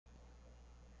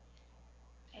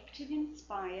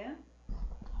ActivInspire.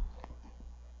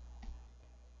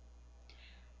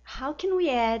 How can we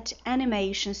add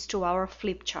animations to our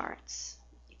flip charts?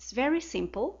 It's very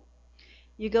simple.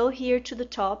 You go here to the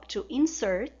top to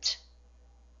Insert,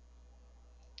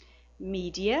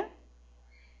 Media.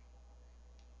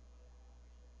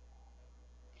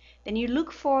 Then you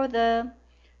look for the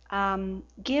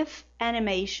GIF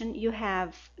animation you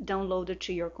have downloaded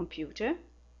to your computer.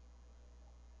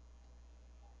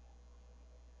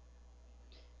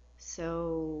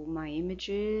 So my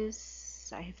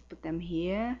images, I have put them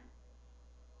here.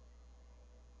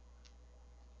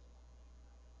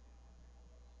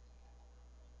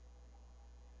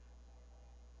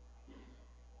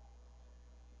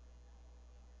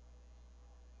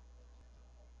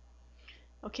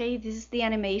 Okay, this is the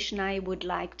animation I would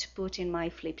like to put in my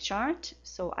flip chart.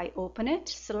 So I open it,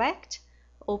 select,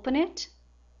 open it.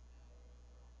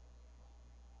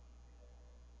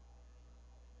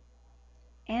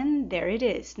 And there it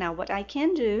is. Now what I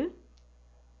can do,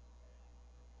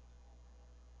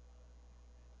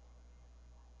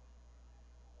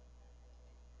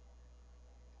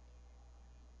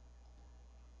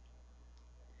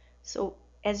 so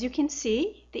as you can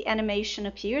see, the animation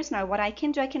appears. Now what I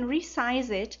can do, I can resize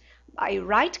it by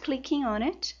right-clicking on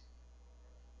it.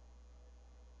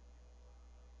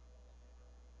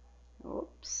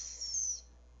 Oops.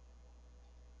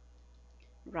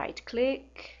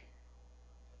 Right-click.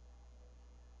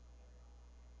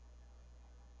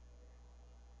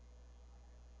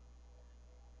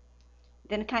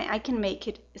 Then I can make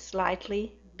it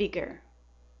slightly bigger.